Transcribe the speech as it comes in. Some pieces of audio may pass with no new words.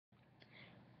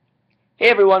Hey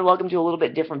everyone, welcome to a little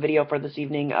bit different video for this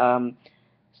evening.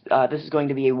 This is going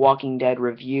to be a Walking Dead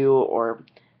review or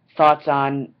thoughts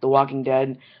on The Walking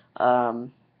Dead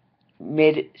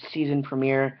mid-season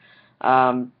premiere.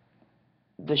 Tonight's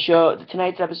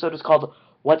episode is called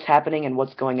What's Happening and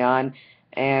What's Going On,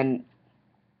 and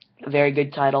a very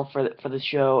good title for the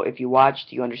show. If you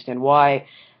watched, you understand why.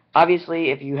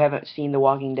 Obviously, if you haven't seen The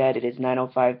Walking Dead, it is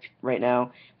 9:05 right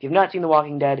now. If you've not seen The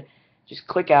Walking Dead, just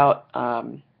click out.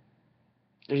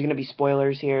 There's going to be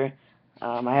spoilers here.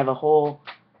 I have a whole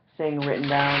thing written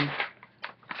down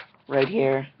right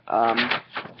here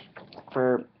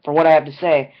for what I have to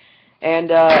say. And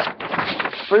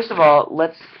first of all,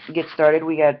 let's get started.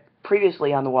 We got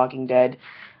previously on The Walking Dead,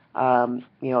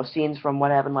 scenes from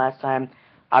what happened last time.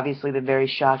 Obviously, the very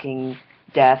shocking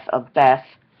death of Beth.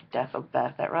 Death of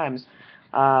Beth, that rhymes.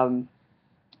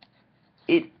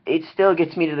 It still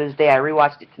gets me to this day. I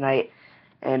rewatched it tonight.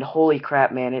 And holy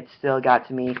crap, man, it still got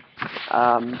to me.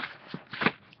 I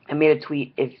made a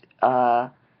tweet, if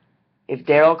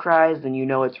Daryl cries, then you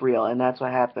know it's real, and that's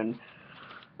what happened.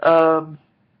 And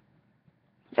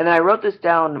then I wrote this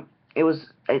down. I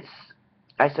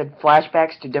said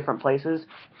flashbacks to different places,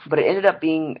 but it ended up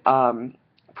being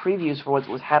previews for what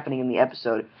was happening in the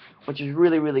episode, which is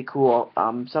really, really cool.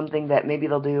 Something that maybe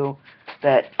they'll do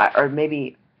or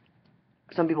maybe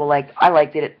some people liked. I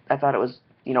liked it. I thought it was,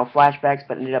 flashbacks,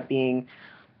 but ended up being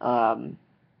what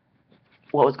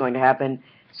was going to happen.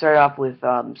 Started off with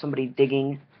somebody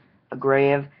digging a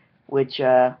grave, which,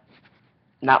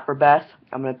 not for Beth.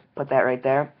 I'm going to put that right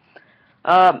there.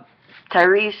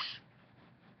 Tyrese,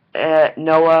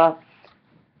 Noah,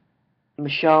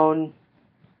 Michonne,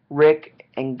 Rick,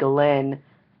 and Glenn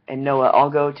and Noah all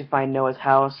go to find Noah's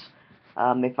house.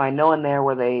 They find no one there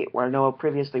where Noah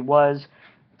previously was.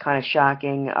 Kind of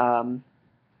shocking.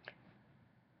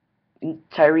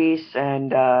 Tyrese and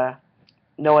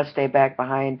Noah stay back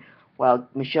behind while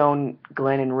Michonne,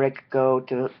 Glenn, and Rick go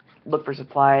to look for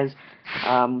supplies.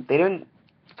 They didn't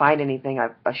find anything,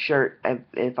 a shirt,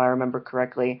 if I remember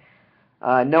correctly.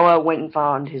 Noah went and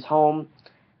found his home,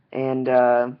 and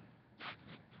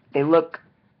they look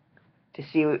to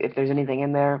see if there's anything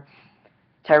in there.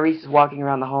 Tyrese is walking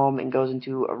around the home and goes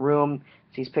into a room,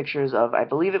 sees pictures of, I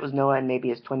believe it was Noah and maybe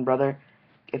his twin brother.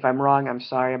 If I'm wrong, I'm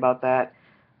sorry about that.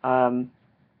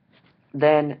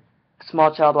 Then a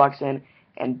small child walks in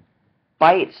and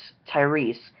bites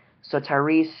Tyrese. So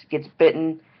Tyrese gets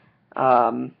bitten.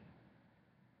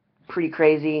 Pretty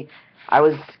crazy.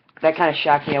 That kind of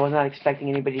shocked me. I was not expecting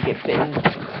anybody to get bitten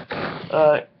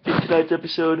in tonight's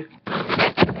episode.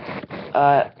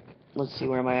 Let's see,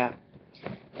 where am I at?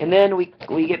 And then we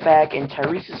get back, and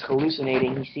Tyrese is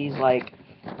hallucinating. He sees, like,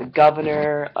 the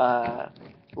governor,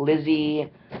 Lizzie,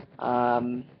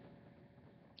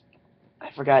 I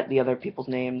forgot the other people's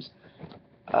names.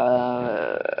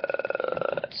 So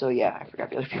yeah, I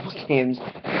forgot the other people's names.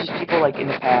 Just people, like, in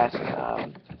the past.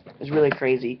 It was really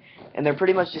crazy. And they're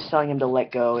pretty much just telling him to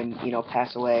let go and,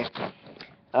 pass away.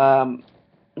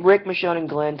 Rick, Michonne, and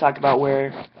Glenn talk about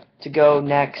where to go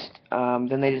next.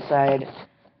 Then they decide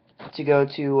to go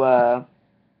to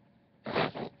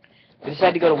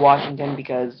Washington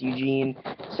because Eugene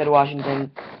said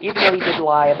Washington. Even though he did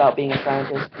lie about being a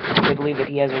scientist, they believe that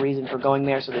he has a reason for going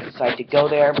there, so they decide to go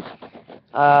there.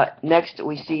 Next,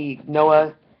 we see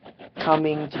Noah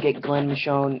coming to get Glenn,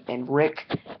 Michonne, and Rick,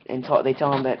 and they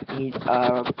tell him that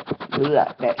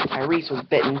that Tyrese was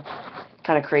bitten.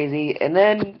 Kind of crazy. And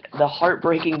then the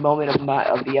heartbreaking moment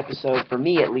of the episode, for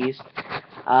me at least,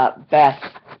 Beth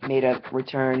made a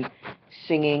return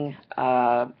singing,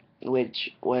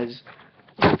 which was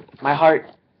my heart.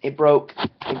 It broke.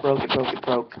 Beth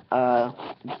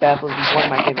was one of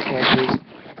my favorite characters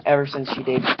ever since she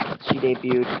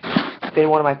debuted. Been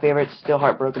one of my favorites. Still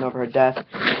heartbroken over her death.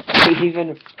 I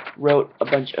even wrote a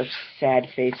bunch of sad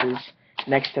faces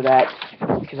next to that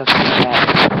because I was thinking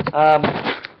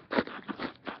that.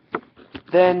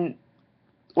 Then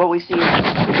what we see is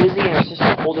Lizzie and her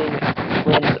sister holding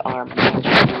Glenn's arm. Which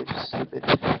is stupid,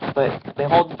 but they're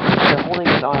holding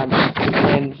his arm,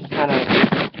 and he kind of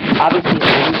obviously he's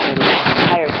hallucinating the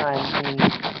entire time, seeing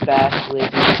Beth,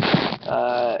 Lizzie,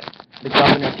 the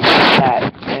governor, to get that,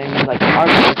 and he's like arm,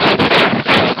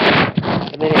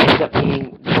 and then it ends up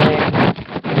being Glenn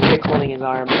and Rick holding his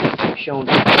arm, and Michonne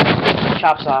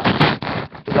chops off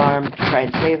his arm to try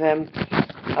and save him.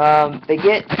 They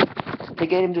get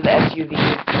him to the SUV,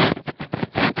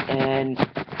 and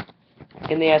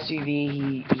in the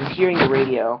SUV, he's hearing the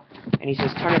radio, and he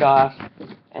says, "Turn it off,"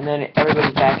 and then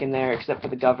everybody's back in there except for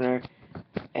the governor,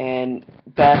 and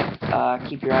Beth,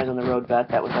 keep your eyes on the road, Beth.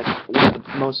 That was like one of the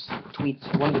tweets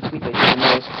I shared the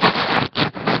most,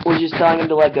 we're just telling him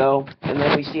to let go, and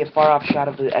then we see a far-off shot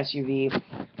of the SUV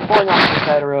pulling off the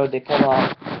side of the road. They pulled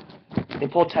off. They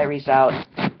pulled Tyrese out,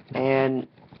 and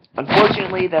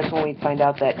unfortunately, that's when we find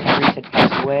out that Tyrese had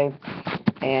passed away.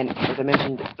 And as I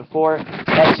mentioned before,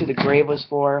 that's who the grave was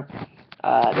for.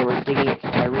 They were digging it for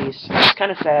Tyrese. It's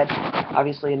kind of sad.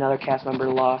 Obviously, another cast member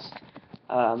lost.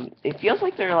 It feels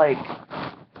like they're like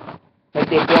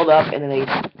they build up and then they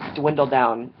dwindle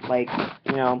down. Like,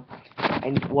 you know,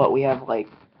 and what we have, like,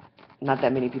 not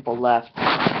that many people left.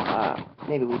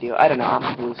 Maybe we do. I don't know.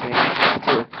 I'm hallucinating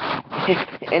too.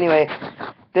 Anyway,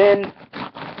 then,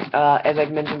 as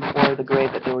I've mentioned before, the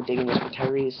grave that they were digging was for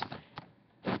Tyrese.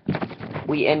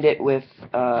 We end it with,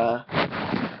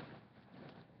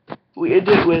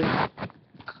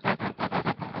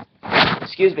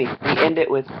 excuse me, we end it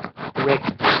with Rick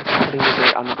putting the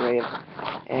dirt on the grave.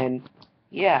 And,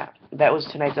 yeah, that was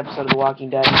tonight's episode of The Walking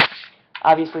Dead.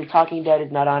 Obviously, Talking Dead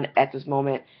is not on at this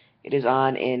moment. It is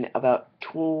on in about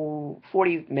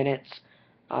 40 minutes.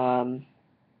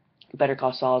 Better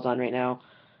Call Saul is on right now.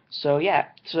 So, yeah.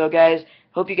 So, guys,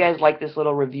 hope you guys like this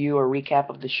little review or recap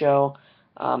of the show.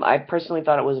 I personally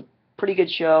thought it was a pretty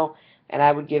good show, and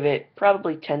I would give it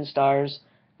probably 10 stars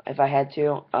if I had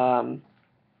to.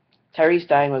 Tyrese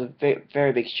dying was a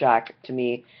very big shock to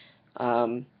me.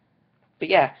 But,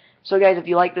 yeah. So, guys, if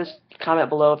you like this, comment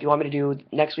below. If you want me to do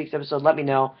next week's episode, let me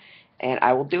know, and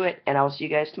I will do it, and I will see you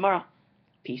guys tomorrow.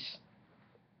 Peace.